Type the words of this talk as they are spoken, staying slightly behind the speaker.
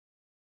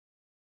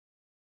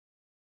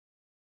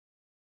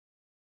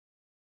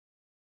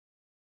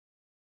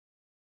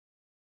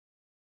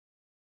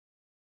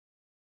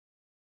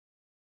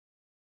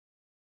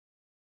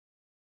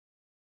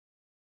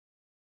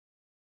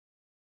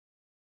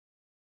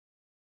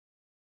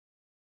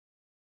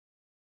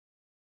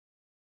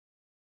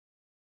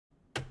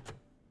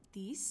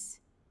This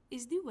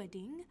is the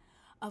wedding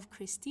of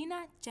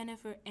Christina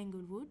Jennifer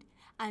Englewood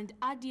and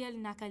Adiel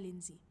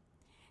Nakalinzi,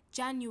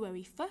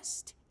 January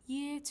 1st,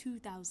 year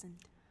 2000.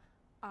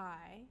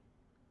 I,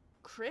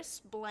 Chris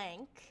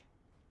Blank,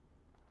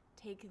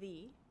 take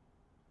thee,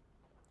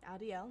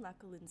 Adiel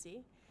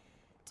Nakalinzi,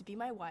 to be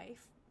my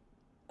wife.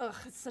 Ugh,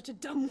 it's such a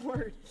dumb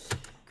word.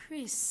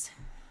 Chris.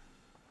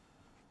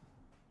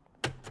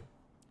 To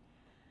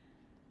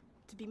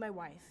be my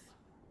wife.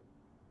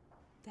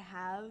 To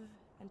have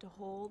and to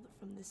hold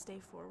from this day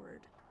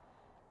forward.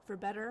 For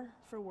better,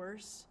 for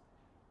worse,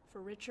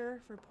 for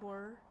richer, for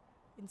poorer,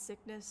 in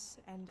sickness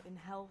and in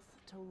health,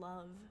 to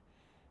love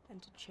and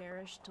to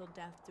cherish till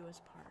death do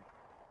us part.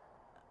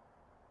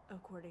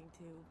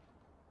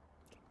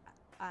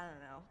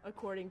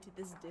 According to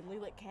this dimly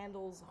lit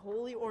candle's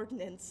holy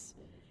ordinance.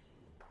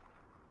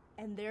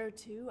 And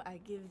thereto I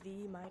give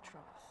thee my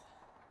troth.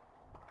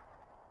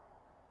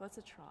 What's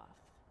a troth?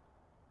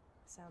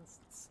 Sounds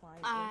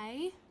slimy.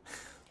 I,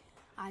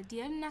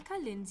 Adiel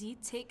Nakalinzi,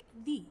 take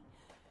thee,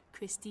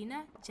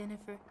 Christina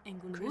Jennifer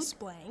Englewood. Chris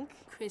Blank.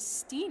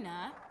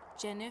 Christina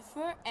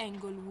Jennifer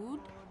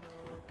Englewood,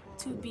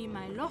 to be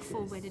my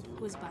lawful wedded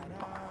husband,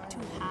 to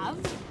have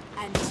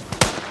and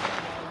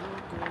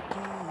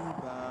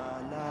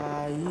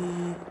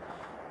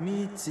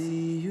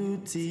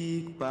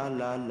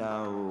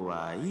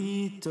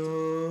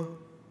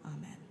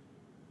Amen.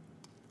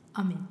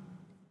 Amen.